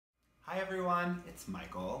Hi everyone, it's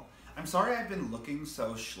Michael. I'm sorry I've been looking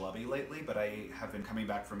so schlubby lately, but I have been coming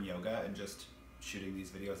back from yoga and just shooting these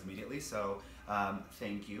videos immediately, so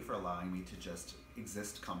thank you for allowing me to just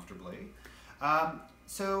exist comfortably.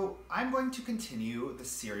 So I'm going to continue the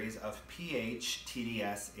series of pH,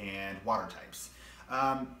 TDS, and water types.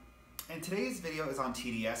 And today's video is on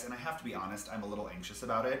TDS, and I have to be honest, I'm a little anxious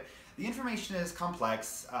about it. The information is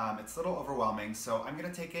complex, it's a little overwhelming, so I'm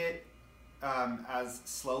going to take it as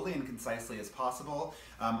slowly and concisely as possible.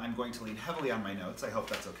 I'm going to lean heavily on my notes, I hope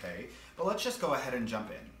that's okay. But let's just go ahead and jump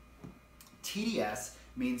in. TDS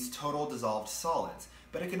means total dissolved solids,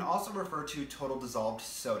 but it can also refer to total dissolved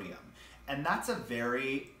sodium. And that's a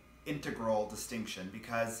very integral distinction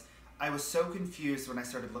because I was so confused when I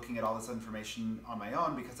started looking at all this information on my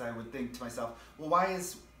own, because I would think to myself, well, why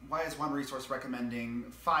is one resource recommending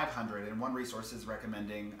 500 and one resource is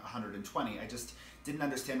recommending 120? I just didn't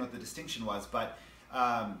understand what the distinction was, but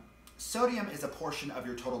sodium is a portion of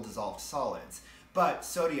your total dissolved solids, but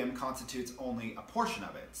sodium constitutes only a portion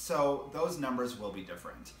of it, so those numbers will be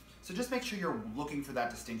different. So just make sure you're looking for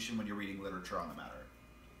that distinction when you're reading literature on the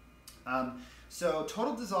matter. So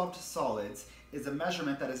total dissolved solids is a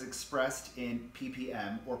measurement that is expressed in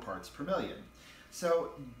ppm, or parts per million.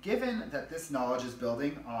 So given that this knowledge is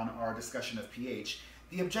building on our discussion of pH,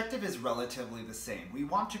 the objective is relatively the same. We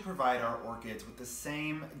want to provide our orchids with the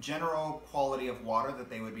same general quality of water that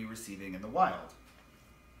they would be receiving in the wild.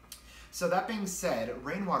 So that being said,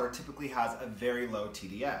 rainwater typically has a very low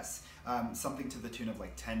TDS, something to the tune of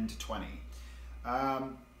like 10 to 20.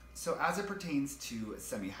 So as it pertains to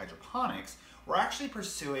semi-hydroponics, we're actually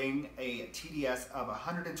pursuing a TDS of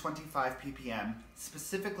 125 ppm,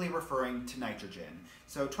 specifically referring to nitrogen.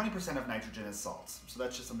 So 20% of nitrogen is salts. So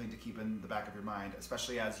that's just something to keep in the back of your mind,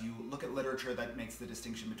 especially as you look at literature that makes the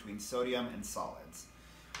distinction between sodium and solids.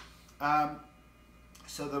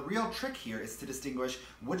 So the real trick here is to distinguish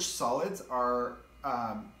which solids are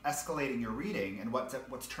escalating your reading and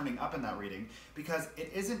what's turning up in that reading, because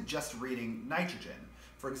it isn't just reading nitrogen.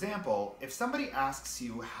 For example, if somebody asks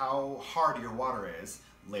you how hard your water is,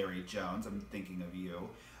 Larry Jones, I'm thinking of you,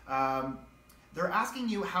 they're asking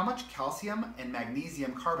you how much calcium and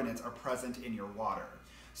magnesium carbonates are present in your water.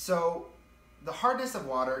 So the hardness of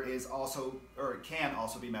water is also, or it can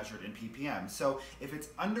also be measured in ppm. So if it's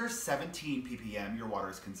under 17 ppm, your water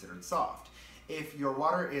is considered soft. If your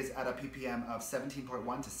water is at a ppm of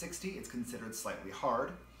 17.1 to 60, it's considered slightly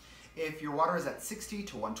hard. If your water is at 60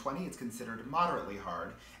 to 120, it's considered moderately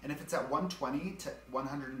hard. And if it's at 120 to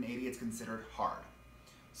 180, it's considered hard.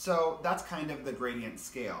 So that's kind of the gradient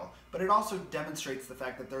scale. But it also demonstrates the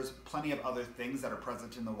fact that there's plenty of other things that are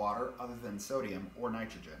present in the water other than sodium or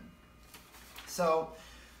nitrogen. So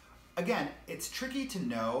again, it's tricky to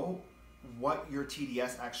know what your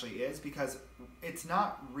TDS actually is because it's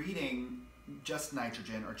not reading just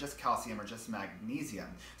nitrogen or just calcium or just magnesium.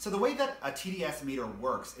 So the way that a TDS meter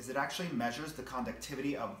works is it actually measures the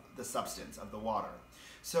conductivity of the substance, of the water.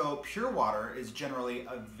 So pure water is generally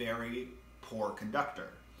a very poor conductor,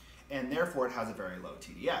 and therefore it has a very low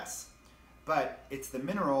TDS. But it's the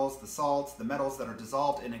minerals, the salts, the metals that are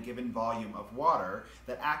dissolved in a given volume of water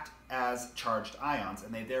that act as charged ions,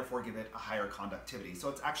 and they therefore give it a higher conductivity. So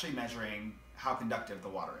it's actually measuring how conductive the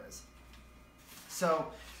water is. So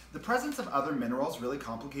the presence of other minerals really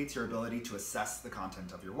complicates your ability to assess the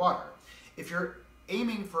content of your water. If you're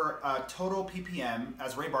aiming for a total ppm,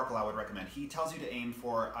 as Ray Barkalow would recommend, he tells you to aim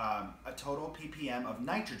for a total ppm of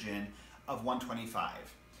nitrogen of 125.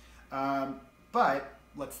 But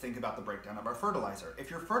let's think about the breakdown of our fertilizer. If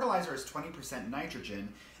your fertilizer is 20%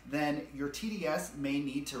 nitrogen, then your TDS may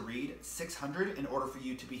need to read 600 in order for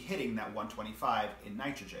you to be hitting that 125 in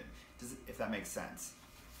nitrogen, if that makes sense.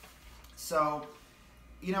 So,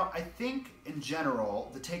 you know, I think in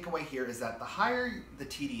general, the takeaway here is that the higher the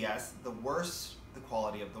TDS, the worse the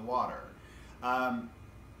quality of the water.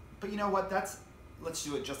 But you know what, let's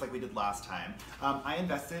do it just like we did last time. I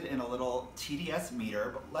invested in a little TDS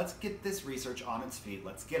meter, but let's get this research on its feet.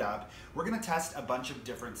 Let's get up. We're gonna test a bunch of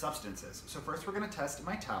different substances. So first we're gonna test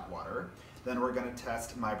my tap water, then we're gonna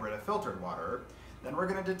test my Brita filtered water, then we're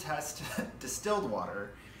gonna test distilled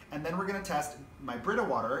water, and then we're gonna test my Brita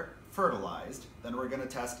water fertilized, then we're going to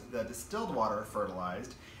test the distilled water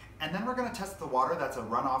fertilized, and then we're going to test the water that's a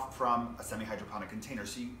runoff from a semi-hydroponic container.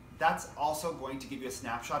 So that's also going to give you a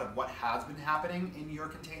snapshot of what has been happening in your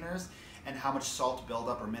containers and how much salt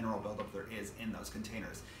buildup or mineral buildup there is in those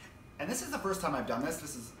containers. And this is the first time I've done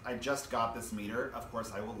this. I just got this meter. Of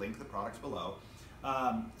course, I will link the products below.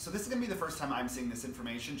 So this is going to be the first time I'm seeing this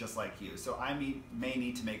information just like you. So I may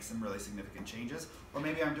need to make some really significant changes, or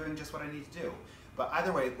maybe I'm doing just what I need to do. But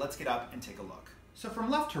either way, let's get up and take a look. So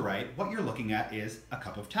from left to right, what you're looking at is a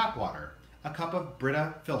cup of tap water, a cup of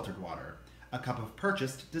Brita filtered water, a cup of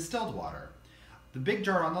purchased distilled water. The big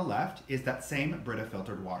jar on the left is that same Brita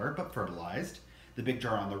filtered water, but fertilized. The big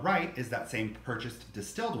jar on the right is that same purchased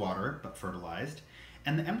distilled water, but fertilized.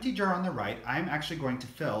 And the empty jar on the right, I'm actually going to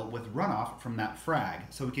fill with runoff from that frag,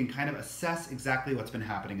 so we can kind of assess exactly what's been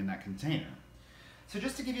happening in that container. So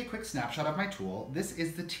just to give you a quick snapshot of my tool, this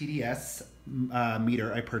is the TDS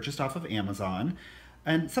meter I purchased off of Amazon.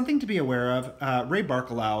 And something to be aware of, Ray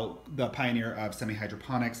Barkalow, the pioneer of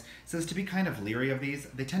semi-hydroponics, says to be kind of leery of these.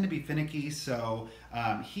 They tend to be finicky, so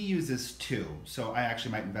he uses two. So I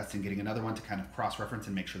actually might invest in getting another one to kind of cross-reference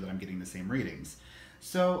and make sure that I'm getting the same readings.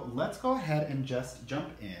 So let's go ahead and just jump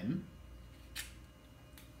in.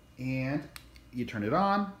 And you turn it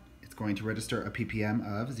on. It's going to register a ppm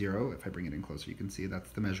of 0. If I bring it in closer, you can see that's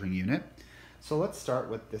the measuring unit. So let's start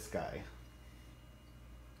with this guy.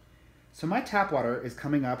 So my tap water is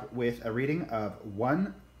coming up with a reading of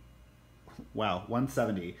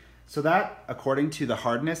 170. So that, according to the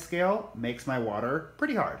hardness scale, makes my water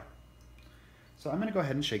pretty hard. So I'm gonna go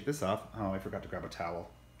ahead and shake this off. Oh, I forgot to grab a towel.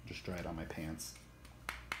 Just dry it on my pants.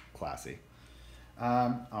 Classy.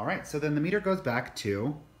 All right, so then the meter goes back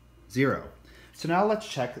to 0. So now let's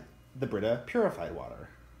check the Brita purified water.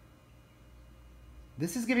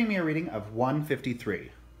 This is giving me a reading of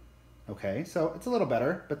 153. Okay, so it's a little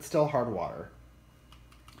better, but still hard water.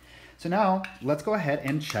 So now let's go ahead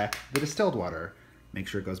and check the distilled water. Make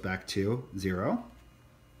sure it goes back to 0.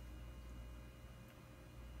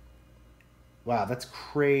 Wow, that's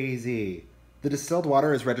crazy. The distilled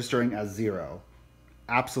water is registering as 0.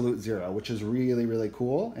 Absolute 0, which is really, really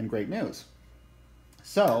cool and great news.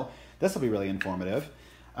 So this will be really informative.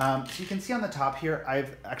 So you can see on the top here,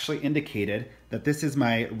 I've actually indicated that this is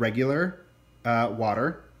my regular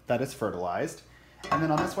water that is fertilized. And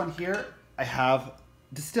then on this one here, I have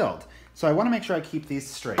distilled. So I want to make sure I keep these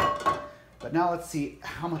straight. But now let's see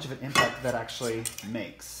how much of an impact that actually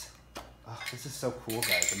makes. Oh, this is so cool,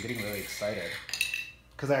 guys. I'm getting really excited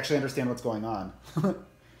because I actually understand what's going on.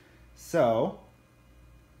 So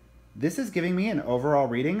this is giving me an overall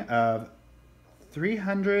reading of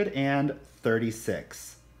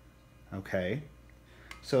 336. Okay,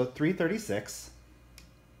 so 336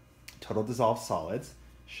 total dissolved solids.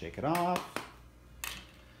 Shake it off.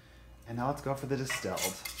 And now let's go for the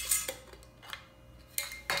distilled.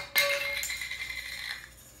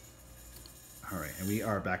 All right, and we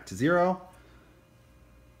are back to 0.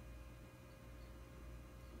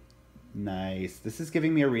 Nice. This is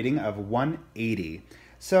giving me a reading of 180.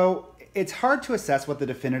 So it's hard to assess what the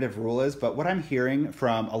definitive rule is, but what I'm hearing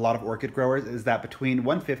from a lot of orchid growers is that between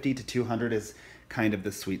 150 to 200 is kind of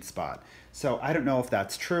the sweet spot. So I don't know if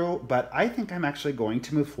that's true, but I think I'm actually going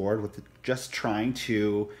to move forward with just trying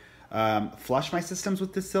to flush my systems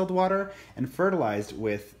with distilled water and fertilized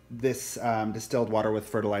with this distilled water with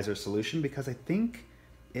fertilizer solution, because I think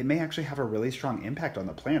it may actually have a really strong impact on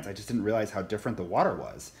the plants. I just didn't realize how different the water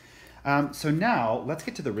was. So now let's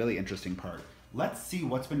get to the really interesting part. Let's see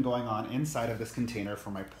what's been going on inside of this container for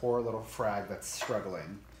my poor little frag that's struggling.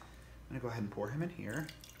 I'm gonna go ahead and pour him in here.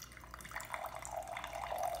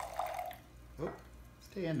 Oh,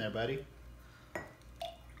 stay in there, buddy.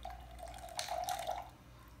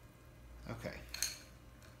 Okay.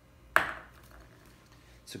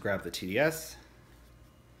 So grab the TDS.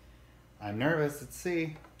 I'm nervous, let's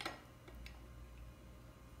see.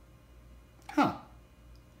 Huh.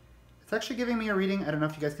 It's actually giving me a reading, I don't know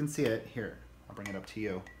if you guys can see it. Here, I'll bring it up to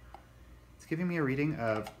you. It's giving me a reading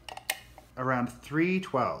of around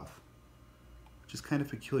 312, which is kind of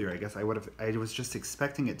peculiar. I guess I was just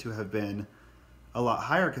expecting it to have been a lot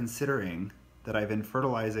higher, considering that I've been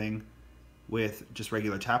fertilizing with just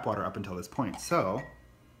regular tap water up until this point. So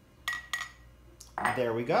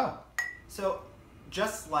there we go. So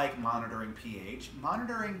just like monitoring pH,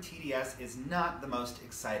 monitoring TDS is not the most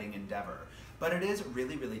exciting endeavor, but it is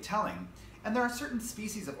really, really telling. And there are certain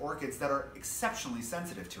species of orchids that are exceptionally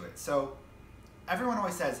sensitive to it. So everyone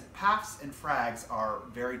always says paphs and frags are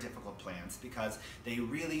very difficult plants because they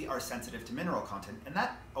really are sensitive to mineral content. And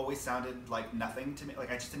that always sounded like nothing to me.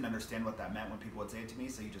 Like I just didn't understand what that meant when people would say it to me,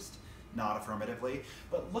 so you just nod affirmatively.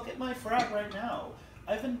 But look at my frag right now.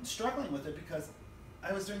 I've been struggling with it because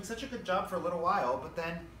I was doing such a good job for a little while, but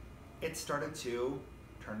then it started to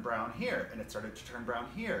turn brown here, and it started to turn brown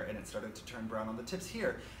here, and it started to turn brown on the tips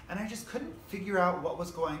here. And I just couldn't figure out what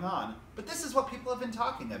was going on. But this is what people have been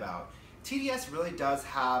talking about. TDS really does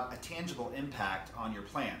have a tangible impact on your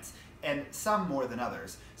plants, and some more than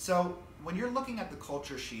others. So when you're looking at the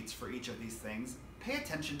culture sheets for each of these things, pay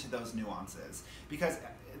attention to those nuances, because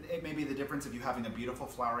it may be the difference of you having a beautiful,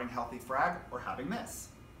 flowering, healthy frag or having this.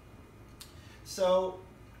 So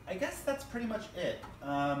I guess that's pretty much it.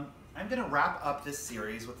 I'm going to wrap up this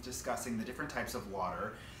series with discussing the different types of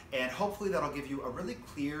water, and hopefully that'll give you a really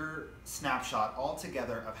clear snapshot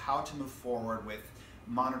altogether of how to move forward with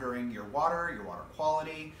monitoring your water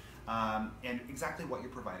quality, and exactly what you're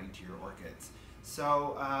providing to your orchids.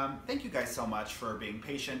 So thank you guys so much for being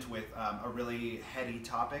patient with a really heady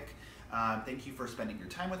topic. Thank you for spending your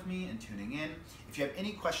time with me and tuning in. If you have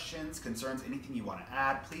any questions, concerns, anything you want to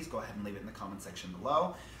add, please go ahead and leave it in the comment section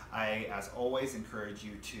below. I, as always, encourage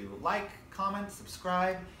you to like, comment,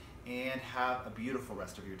 subscribe, and have a beautiful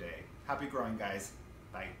rest of your day. Happy growing, guys.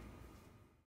 Bye.